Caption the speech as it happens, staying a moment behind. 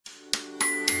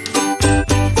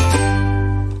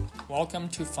Welcome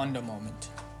to Funda Moment.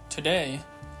 Today,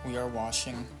 we are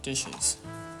washing dishes.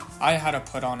 I had to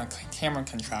put on a camera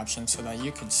contraption so that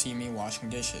you could see me washing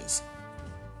dishes.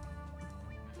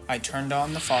 I turned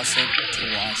on the faucet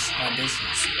to wash my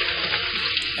dishes.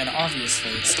 And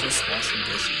obviously, it's just washing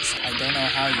dishes. I don't know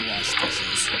how you wash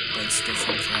dishes, but it's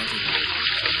different for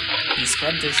everyone. You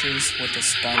scrub dishes with a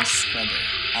sponge scrubber.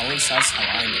 At least that's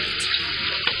how I do it.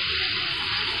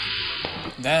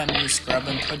 Then you scrub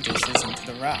and put dishes into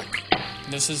the rack.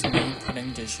 This is me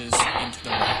putting dishes into the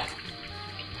rack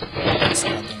and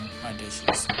scrubbing my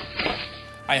dishes.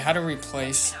 I had to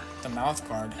replace the mouth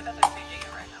guard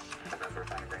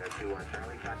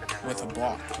with a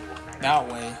block. That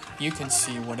way, you can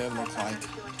see what it looked like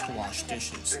to wash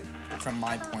dishes from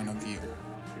my point of view.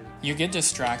 You get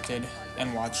distracted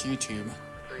and watch YouTube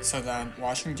so that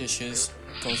washing dishes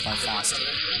goes by faster.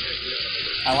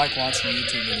 I like watching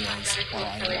YouTube videos while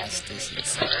I wash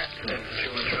dishes.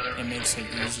 It makes it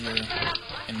easier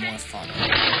and more fun.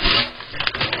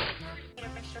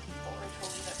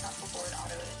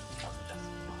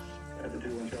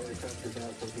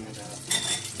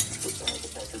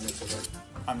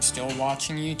 I'm still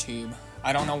watching YouTube.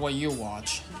 I don't know what you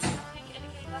watch.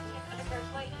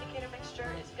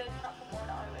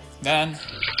 Then,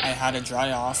 I had to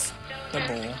dry off the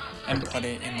bowl and put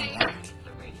it in the rack.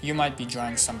 You might be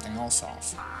drying something else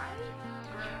off.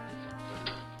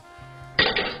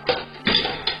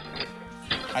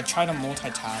 I try to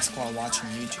multitask while watching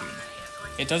YouTube.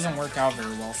 It doesn't work out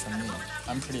very well for me.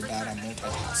 I'm pretty bad at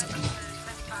multitasking.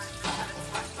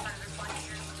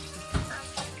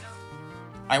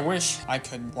 I wish I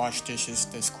could wash dishes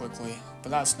this quickly,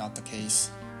 but that's not the case.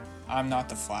 I'm not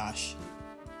the Flash.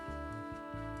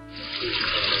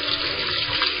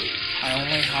 I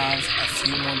only have a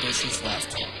few more dishes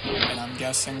left, and I'm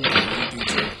guessing that you do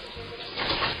too.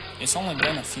 It's only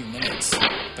been a few minutes,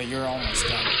 but you're almost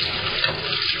done.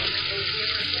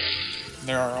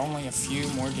 There are only a few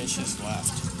more dishes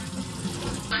left.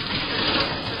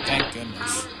 Thank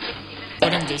goodness.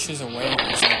 Putting dishes away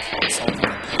is like solving a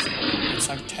puzzle. It's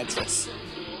like Tetris.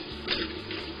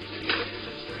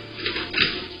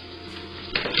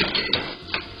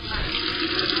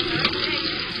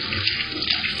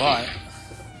 But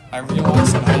I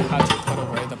realized that I had to put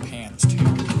away the pans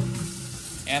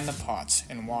too, and the pots,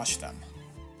 and wash them.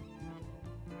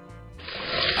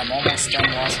 I'm almost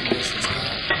done washing dishes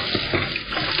now.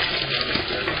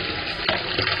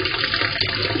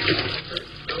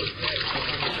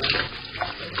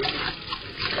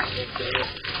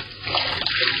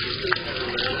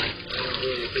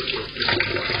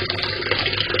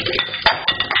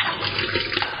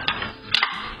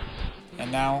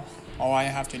 And now, all I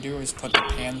have to do is put the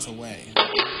pans away,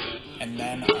 and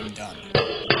then I'm done.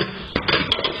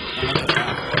 And look at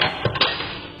that.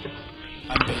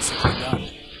 I'm basically done.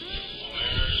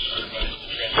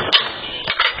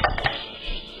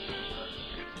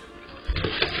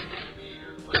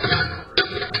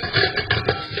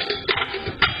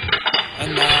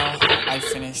 And now, I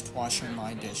finished washing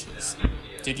my dishes.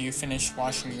 Did you finish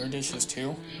washing your dishes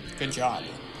too? Good job.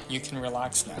 You can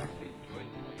relax now.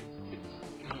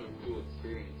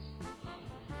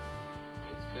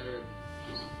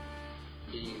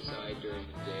 Being inside during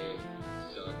the day,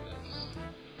 sun that's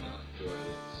not good,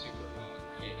 it's super hot,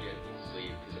 can't get any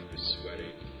sleep because I'm just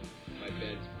sweating. My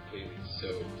bed's completely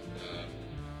soaked.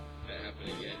 That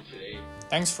happened again today.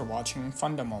 Thanks for watching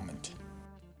Funda Moment.